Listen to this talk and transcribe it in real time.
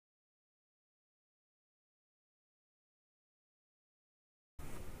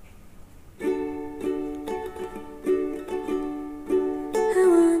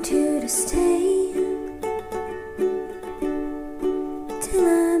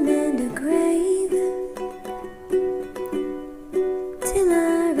the grave, till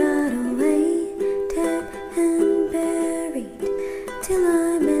I rot away, dead and buried, till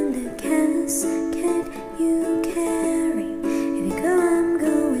I'm in the casket you carry. If you go, I'm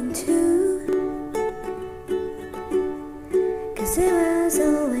going too, 'cause it was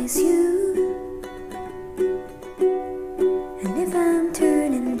always you. And if I'm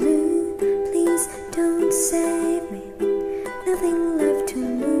turning blue, please don't save me. Nothing left to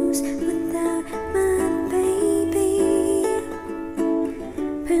lose without my baby.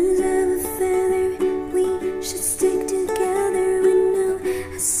 Birds of a feather, we should stick together. We know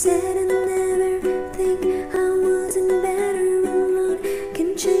I said I'd never think I wasn't better alone. Can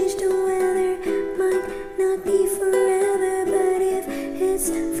change the weather, might not be forever, but if it's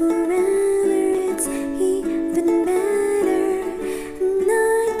forever, it's even better. And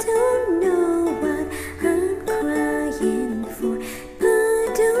I don't know what I'm crying for. I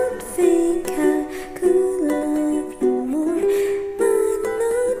don't think I could love you more. Might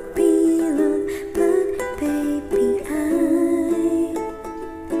not be love, but baby, I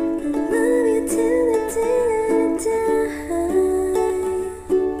love you till the day that I die.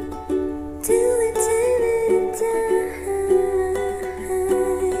 Till the day that I die.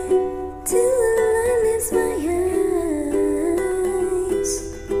 Till the light leaves my eyes.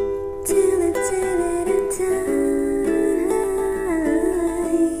 Till the day that I die.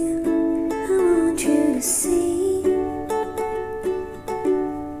 I want you to see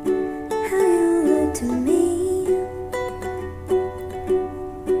how you look to me.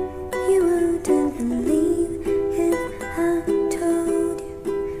 You wouldn't believe if I told you.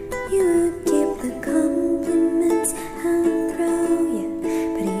 You would keep the compliments I'll throw you,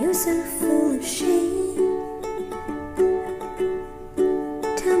 but you're so full of shame.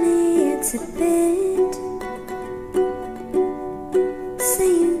 Tell me it's a bit. Say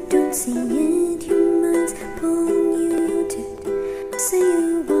you don't see it, your mind's polluted. Say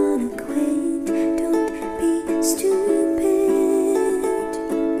you wanna quit, don't be stupid.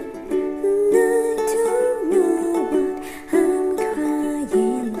 And I don't know what I'm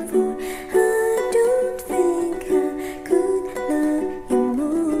crying for. I don't think I could love you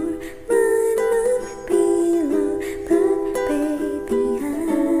more. Might not be love, but baby, I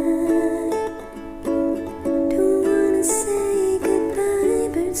don't wanna say goodbye,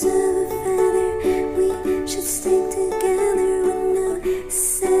 birds of